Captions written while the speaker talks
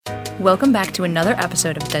Welcome back to another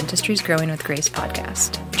episode of Dentistry's Growing with Grace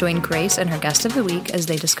podcast. Join Grace and her guest of the week as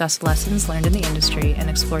they discuss lessons learned in the industry and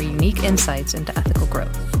explore unique insights into ethical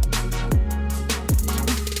growth.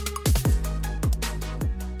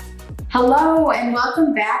 Hello, and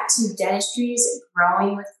welcome back to Dentistry's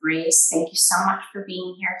Growing with Grace. Thank you so much for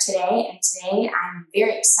being here today. And today I'm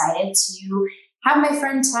very excited to have my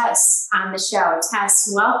friend Tess on the show.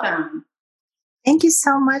 Tess, welcome. Thank you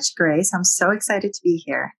so much, Grace. I'm so excited to be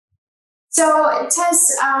here. So,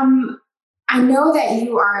 Tess, I know that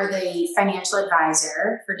you are the financial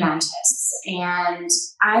advisor for dentists, and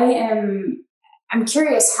I'm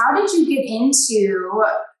curious, how did you get into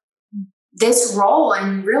this role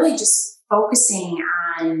and really just focusing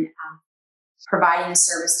on providing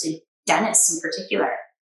service to dentists in particular?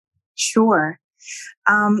 Sure.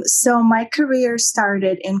 So my career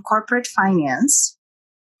started in corporate finance.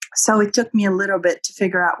 So it took me a little bit to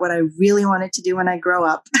figure out what I really wanted to do when I grow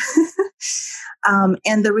up.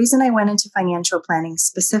 And the reason I went into financial planning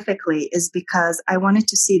specifically is because I wanted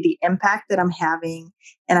to see the impact that I'm having.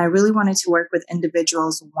 And I really wanted to work with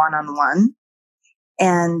individuals one-on-one.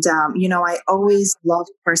 And, I always loved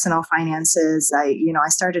personal finances. I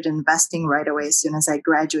started investing right away as soon as I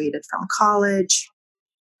graduated from college.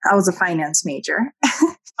 I was a finance major.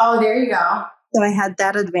 Oh, there you go. So I had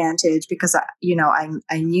that advantage because,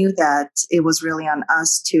 I knew that it was really on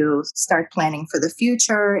us to start planning for the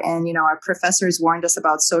future. And, our professors warned us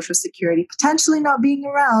about Social Security potentially not being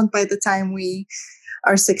around by the time we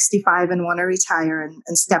are 65 and want to retire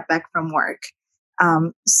and step back from work.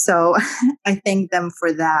 So I thank them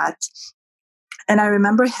for that. And I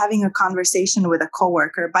remember having a conversation with a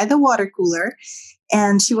coworker by the water cooler,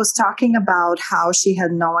 and she was talking about how she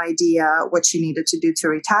had no idea what she needed to do to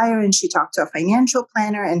retire. And she talked to a financial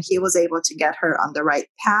planner, and he was able to get her on the right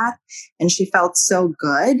path. And she felt so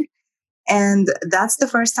good. And that's the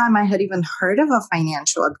first time I had even heard of a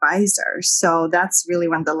financial advisor. So that's really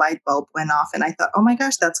when the light bulb went off. And I thought, oh my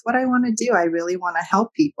gosh, that's what I want to do. I really want to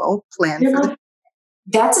help people plan for the.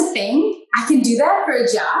 That's a thing? I can do that for a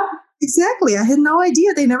job? Exactly. I had no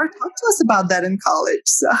idea. They never talked to us about that in college.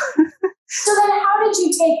 So then how did you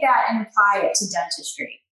take that and apply it to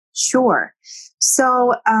dentistry? Sure.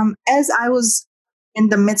 So as I was in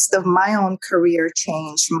the midst of my own career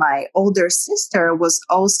change, my older sister was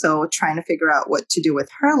also trying to figure out what to do with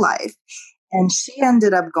her life. And she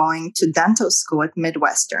ended up going to dental school at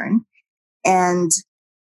Midwestern. And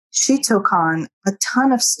she took on a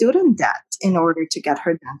ton of student debt in order to get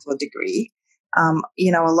her dental degree. A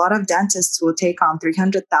lot of dentists will take on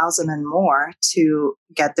 $300,000 and more to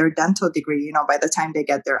get their dental degree. By the time they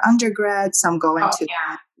get their undergrad, some go into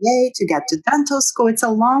MBA to get to dental school. It's a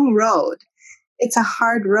long road. It's a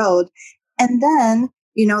hard road. And then,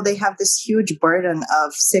 they have this huge burden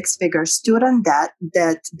of six-figure student debt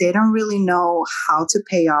that they don't really know how to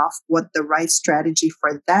pay off, what the right strategy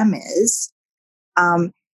for them is.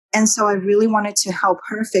 And so I really wanted to help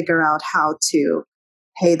her figure out how to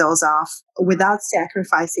pay those off without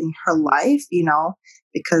sacrificing her life,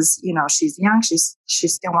 because, she's young. She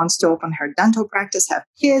still wants to open her dental practice, have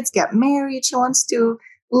kids, get married. She wants to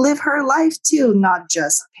live her life too, not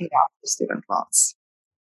just pay off the student loans.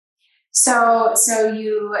 So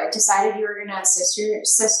you decided you were going to assist your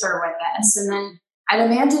sister with this. And then I'd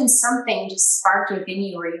imagine something just sparked within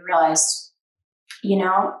you where you realized,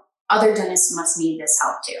 other dentists must need this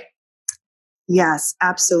help too. Yes,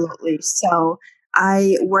 absolutely. So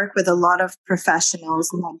I work with a lot of professionals,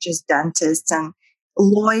 not just dentists and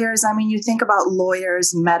lawyers. I mean, you think about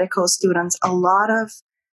lawyers, medical students, a lot of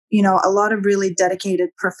really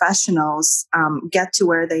dedicated professionals get to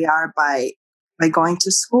where they are by going to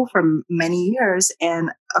school for many years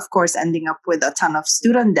and, of course, ending up with a ton of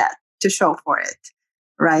student debt to show for it,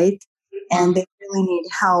 right? And they really need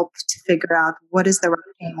help to figure out what is the right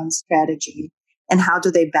payment strategy and how do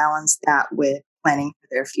they balance that with planning for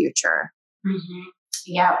their future. Mm-hmm.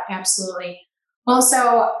 Yeah, absolutely. Well,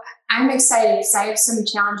 so I'm excited because I have some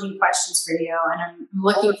challenging questions for you, and I'm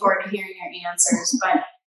looking forward to hearing your answers. But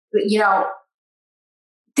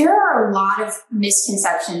there are a lot of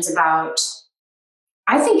misconceptions about,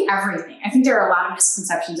 I think, everything. I think there are a lot of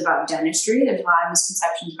misconceptions about dentistry. There's a lot of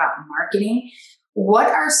misconceptions about marketing. What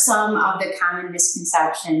are some of the common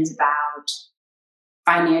misconceptions about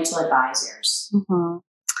financial advisors? Mm-hmm.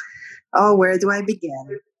 Oh, where do I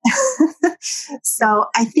begin? So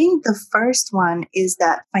I think the first one is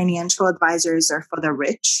that financial advisors are for the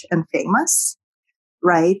rich and famous,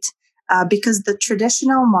 right? Because the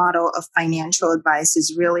traditional model of financial advice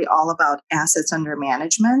is really all about assets under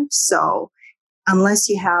management. So unless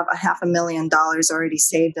you have $500,000 already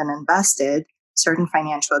saved and invested, certain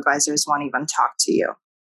financial advisors won't even talk to you.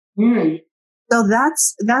 Mm. So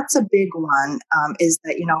that's a big one, is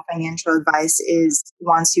that, financial advice is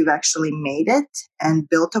once you've actually made it and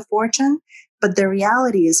built a fortune. But the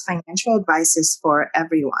reality is financial advice is for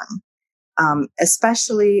everyone,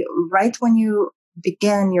 especially right when you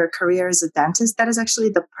begin your career as a dentist. That is actually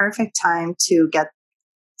the perfect time to get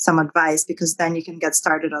some advice, because then you can get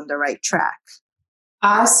started on the right track.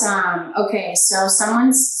 Awesome. Okay. So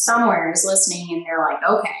someone somewhere is listening and they're like,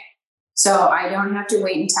 okay, so I don't have to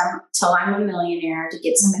wait until I'm a millionaire to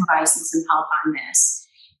get some advice and some help on this.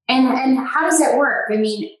 And how does that work? I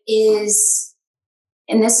mean,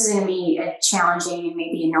 and this is going to be a challenging and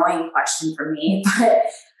maybe annoying question for me, but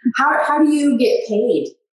how do you get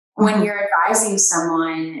paid when you're advising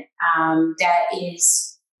someone that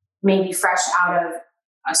is maybe fresh out of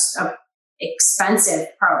a expensive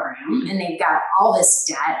program and they've got all this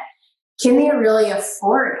debt? Can they really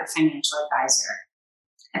afford a financial advisor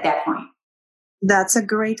at that point? That's a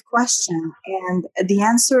great question. And the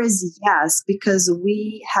answer is yes, because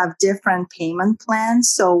we have different payment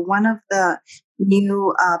plans. So one of the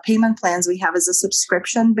new payment plans we have is a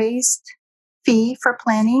subscription-based fee for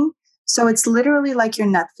planning. So it's literally like your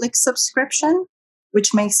Netflix subscription,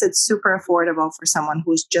 which makes it super affordable for someone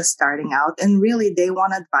who's just starting out. And really, they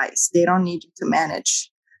want advice. They don't need you to manage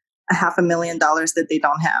 $500,000 that they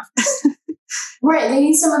don't have. Right. They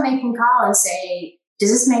need someone they can call and say, does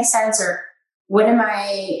this make sense? Or what am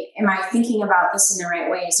I thinking about this in the right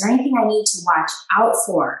way? Is there anything I need to watch out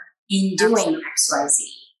for in doing XYZ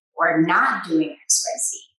or not doing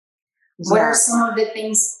XYZ? What are some of the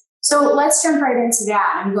things? So let's jump right into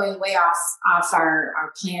that. I'm going way off our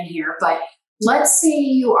plan here, but let's say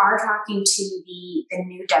you are talking to the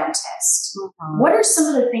new dentist. Mm-hmm. What are some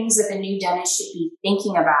of the things that the new dentist should be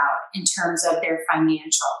thinking about in terms of their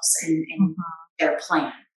financials and their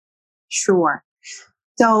plan? Sure.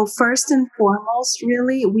 So first and foremost,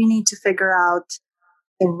 really, we need to figure out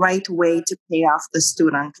the right way to pay off the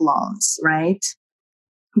student loans, right?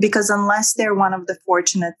 Because unless they're one of the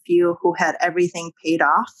fortunate few who had everything paid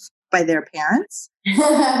off by their parents,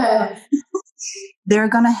 they're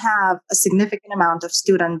going to have a significant amount of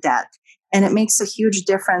student debt. And it makes a huge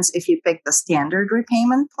difference if you pick the standard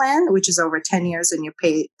repayment plan, which is over 10 years and you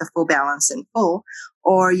pay the full balance in full,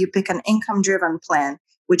 or you pick an income-driven plan,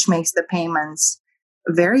 which makes the payments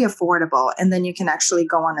very affordable. And then you can actually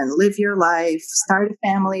go on and live your life, start a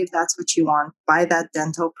family if that's what you want, buy that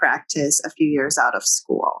dental practice a few years out of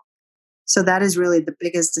school. So that is really the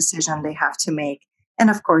biggest decision they have to make. And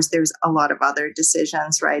of course, there's a lot of other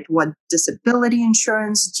decisions, right? What disability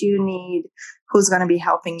insurance do you need? Who's going to be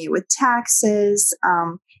helping you with taxes?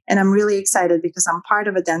 And I'm really excited because I'm part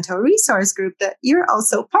of a dental resource group that you're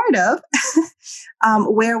also part of,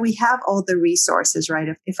 where we have all the resources, right?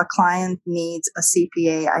 If a client needs a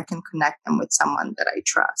CPA, I can connect them with someone that I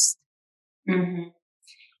trust. Mm-hmm.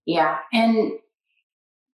 Yeah. And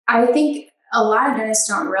I think a lot of dentists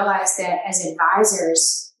don't realize that as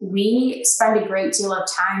advisors, we spend a great deal of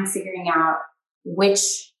time figuring out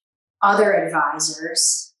which other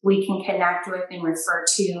advisors we can connect with and refer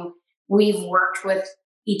to. We've worked with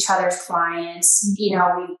each other's clients.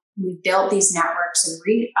 We've built these networks of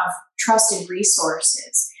trusted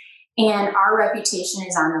resources, and our reputation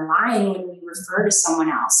is on the line when we refer to someone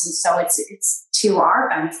else. And so it's to our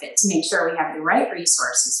benefit to make sure we have the right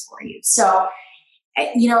resources for you. So,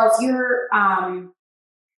 if you're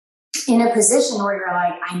in a position where you're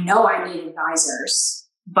like, I know I need advisors,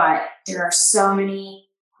 but there are so many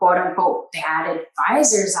quote unquote bad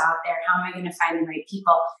advisors out there. How am I going to find the right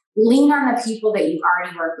people? Lean on the people that you've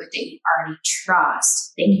already worked with, that you already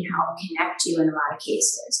trust. They can help connect you in a lot of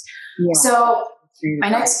cases. Yeah. So my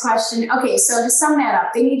next question, okay, so to sum that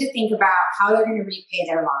up, they need to think about how they're going to repay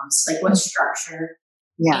their loans, like what structure.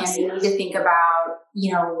 Yes. And they need to think about,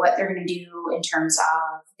 what they're going to do in terms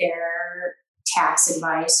of their tax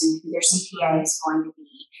advice and who their CPA is going to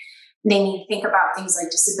be. They need to think about things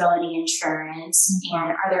like disability insurance.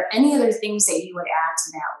 And are there any other things that you would add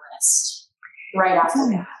to that list right off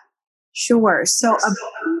the bat? Sure. So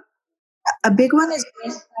a big one is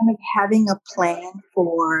kind of having a plan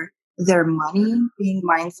for their money, being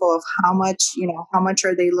mindful of how much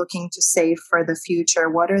are they looking to save for the future?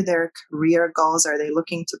 What are their career goals? Are they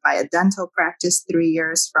looking to buy a dental practice 3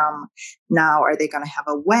 years from now? Are they going to have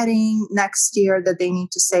a wedding next year that they need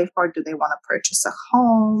to save for? Do they want to purchase a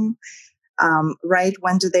home? Right?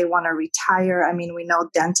 When do they want to retire? I mean, we know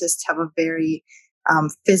dentists have a very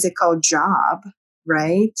physical job,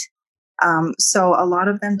 right? So a lot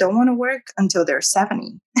of them don't want to work until they're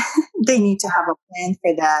 70. They need to have a plan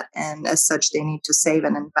for that. And as such, they need to save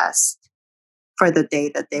and invest for the day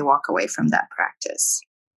that they walk away from that practice.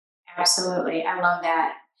 Absolutely. I love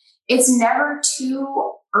that. it's never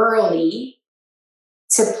too early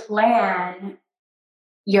to plan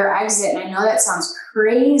your exit. And I know that sounds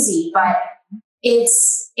crazy, but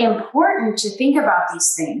it's important to think about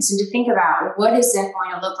these things and to think about what is that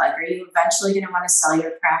going to look like? Are you eventually going to want to sell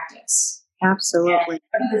your practice? Absolutely. And what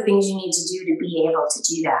are the things you need to do to be able to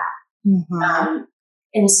do that? Mm-hmm.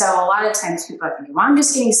 And so a lot of times people are thinking, well, I'm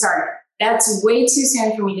just getting started. That's way too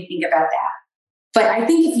soon for me to think about that. But I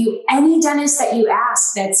think any dentist that you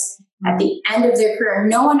ask that's at the end of their career,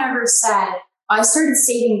 no one ever said, I started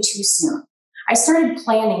saving too soon. I started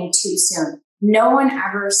planning too soon. No one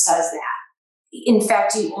ever says that. In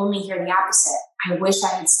fact, you only hear the opposite. I wish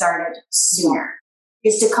I had started sooner,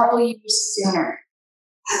 just a couple years sooner.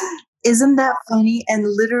 Isn't that funny? And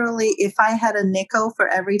literally, if I had a nickel for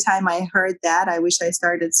every time I heard that, I wish I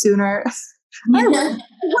started sooner. I would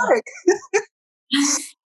work.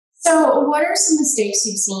 So what are some mistakes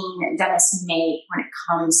you've seen dentists make when it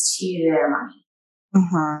comes to their money?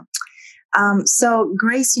 Mm-hmm. So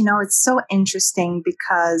Grace, it's so interesting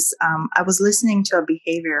because I was listening to a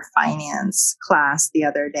behavior finance class the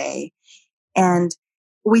other day, and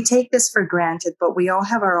we take this for granted, but we all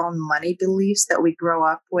have our own money beliefs that we grow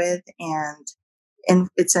up with, and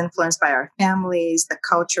it's influenced by our families, the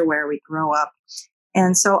culture where we grow up.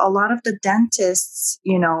 And so a lot of the dentists,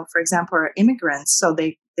 for example, are immigrants. So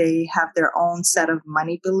they have their own set of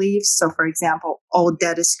money beliefs. So for example, all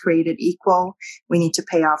debt is created equal. We need to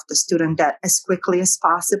pay off the student debt as quickly as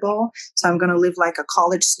possible. So I'm going to live like a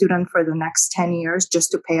college student for the next 10 years just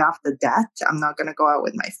to pay off the debt. I'm not going to go out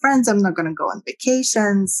with my friends. I'm not going to go on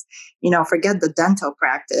vacations, forget the dental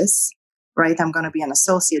practice, right? I'm going to be an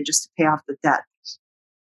associate just to pay off the debt.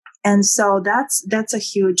 And so that's a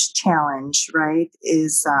huge challenge, right?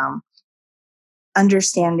 Is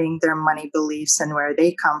understanding their money beliefs and where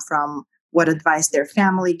they come from, what advice their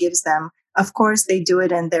family gives them. Of course, they do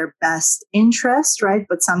it in their best interest, right?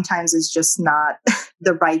 But sometimes it's just not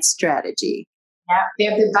the right strategy. Yeah, they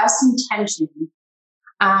have the best intention.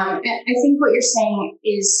 I think what you're saying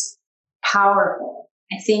is powerful.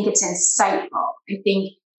 I think it's insightful. I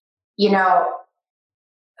think,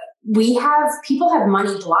 people have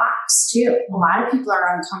money blocks too. A lot of people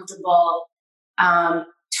are uncomfortable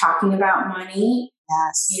talking about money,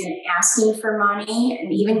 yes, and asking for money,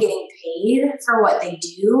 and even getting paid for what they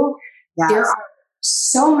do. Yes. There are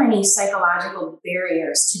so many psychological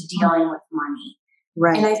barriers to dealing with money.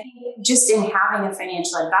 Right. And I think just in having a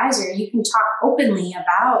financial advisor, you can talk openly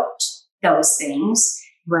about those things.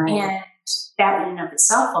 Right. And that in and of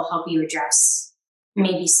itself will help you address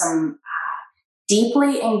maybe some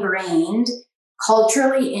deeply ingrained,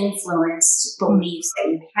 culturally influenced beliefs that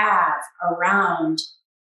you have around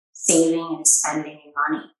saving and spending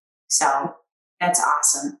money. So that's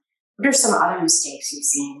awesome. What are some other mistakes you've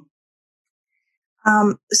seen?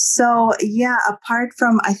 Apart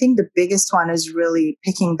from, I think the biggest one is really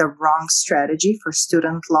picking the wrong strategy for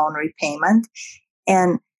student loan repayment.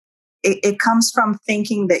 And it comes from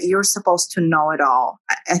thinking that you're supposed to know it all.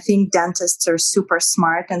 I think dentists are super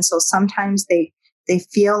smart. And so sometimes they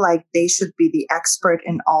feel like they should be the expert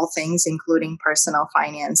in all things, including personal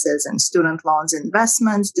finances and student loans,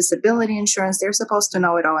 investments, disability insurance. They're supposed to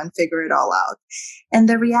know it all and figure it all out. And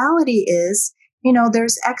the reality is,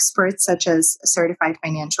 there's experts such as certified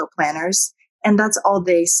financial planners, and that's all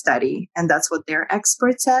they study, and that's what they're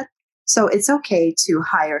experts at. So it's okay to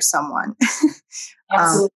hire someone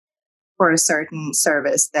for a certain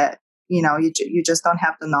service that, you just don't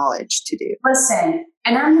have the knowledge to do. Listen,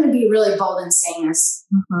 and I'm going to be really bold in saying this,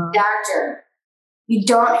 Doctor, you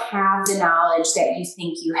don't have the knowledge that you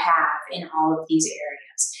think you have in all of these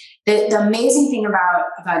areas. The amazing thing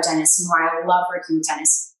about dentists and why I love working with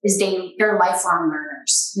dentists is they're lifelong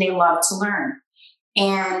learners. They love to learn.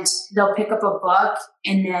 And they'll pick up a book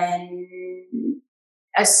and then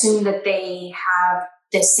assume that they have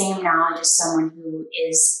the same knowledge as someone who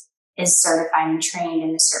is certified and trained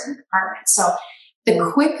in a certain department. So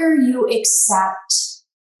the quicker you accept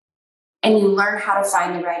and you learn how to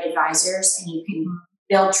find the right advisors and you can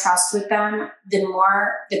build trust with them,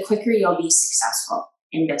 the quicker you'll be successful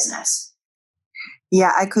in business.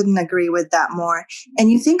 Yeah, I couldn't agree with that more. And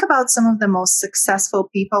you think about some of the most successful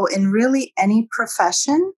people in really any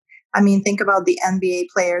profession. I mean, think about the NBA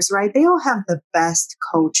players, right? They all have the best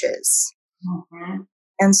coaches. Mm-hmm.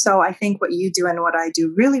 And so I think what you do and what I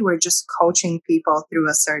do, really, we're just coaching people through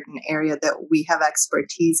a certain area that we have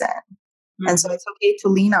expertise in. Mm-hmm. And so it's okay to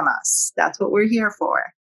lean on us. That's what we're here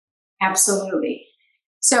for. Absolutely.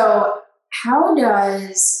 So how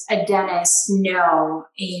does a dentist know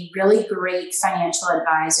a really great financial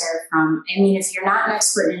advisor from, if you're not an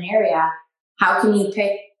expert in an area, how can you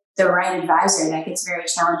pick the right advisor, that gets very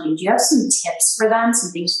challenging. Do you have some tips for them,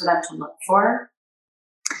 some things for them to look for?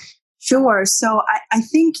 Sure. So I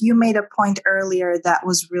think you made a point earlier that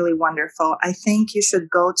was really wonderful. I think you should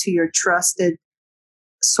go to your trusted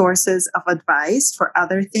sources of advice for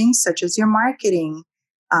other things, such as your marketing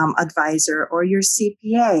advisor or your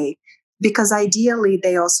CPA, because ideally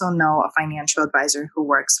they also know a financial advisor who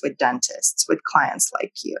works with dentists, with clients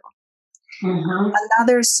like you. Mm-hmm.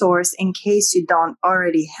 Another source, in case you don't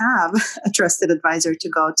already have a trusted advisor to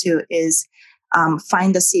go to, is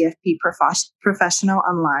find a CFP professional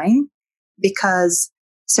online, because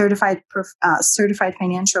certified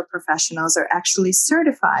financial professionals are actually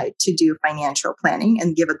certified to do financial planning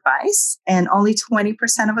and give advice, and only 20%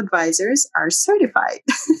 of advisors are certified.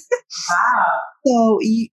 Wow. So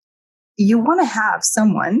you want to have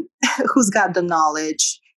someone who's got the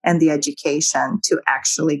knowledge and the education to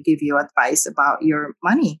actually give you advice about your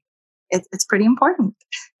money. It's pretty important.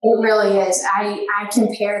 It really is. I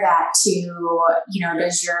compare that to,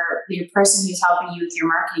 does your person who's helping you with your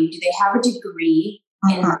marketing, do they have a degree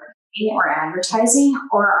in marketing or advertising,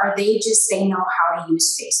 or are they they know how to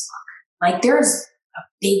use Facebook? Like, there's a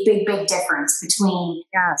big, big, big difference between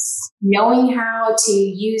knowing how to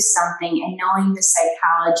use something and knowing the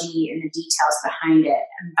psychology and the details behind it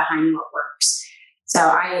and behind what works. So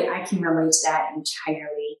I can relate to that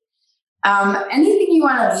entirely. Anything you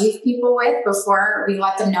want to leave people with before we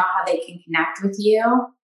let them know how they can connect with you?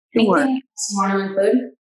 Sure. Anything else you want to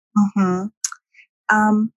include?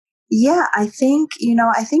 Yeah, I think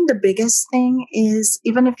the biggest thing is,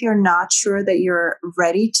 even if you're not sure that you're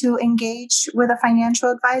ready to engage with a financial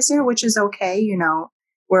advisor, which is okay,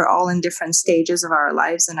 we're all in different stages of our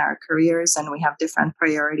lives and our careers, and we have different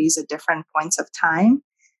priorities at different points of time.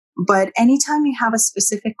 But anytime you have a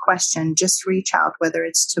specific question, just reach out, whether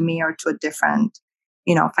it's to me or to a different,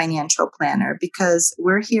 financial planner, because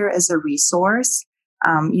we're here as a resource.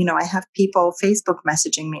 I have people Facebook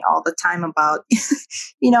messaging me all the time about,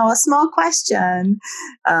 a small question.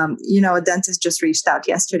 A dentist just reached out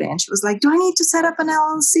yesterday and she was like, do I need to set up an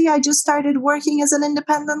LLC? I just started working as an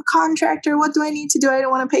independent contractor. What do I need to do? I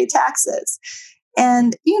don't want to pay taxes.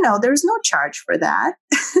 And, there's no charge for that.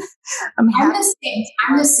 I'm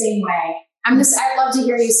the same way. I love to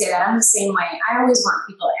hear you say that. I'm the same way. I always want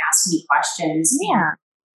people to ask me questions. Yeah.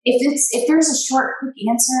 If there's a short, quick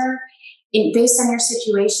answer based on your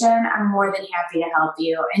situation, I'm more than happy to help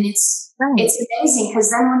you. And it's amazing, because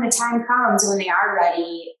then when the time comes, when they are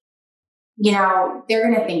ready, they're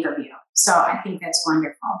going to think of you. So I think that's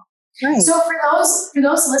wonderful. Right. So for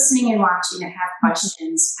those listening and watching that have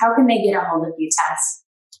questions, how can they get a hold of you, Tess?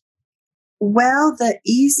 Well, the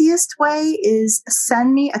easiest way is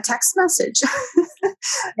send me a text message.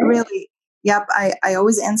 Really. Yep. I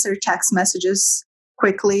always answer text messages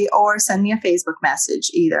quickly, or send me a Facebook message.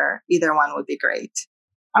 Either one would be great.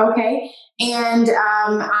 Okay. And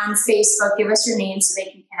on Facebook, give us your name so they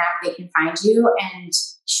can connect, they can find you, and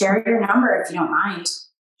share your number if you don't mind.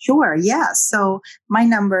 Sure. Yeah. So my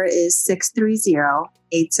number is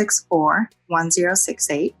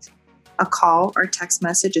 630-864-1068. A call or text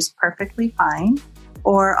message is perfectly fine.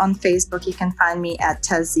 Or on Facebook, you can find me at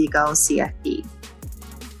Tess Zigo CFP.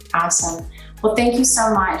 Awesome. Well, thank you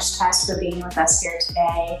so much, Tess, for being with us here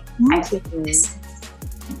today. I think this is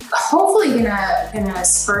hopefully gonna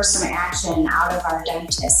spur some action out of our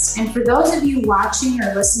dentists. And for those of you watching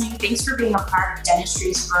or listening, thanks for being a part of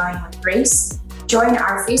Dentistry's Growing with Grace. Join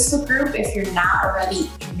our Facebook group if you're not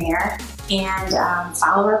already in there, and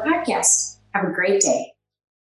follow our podcast. Have a great day.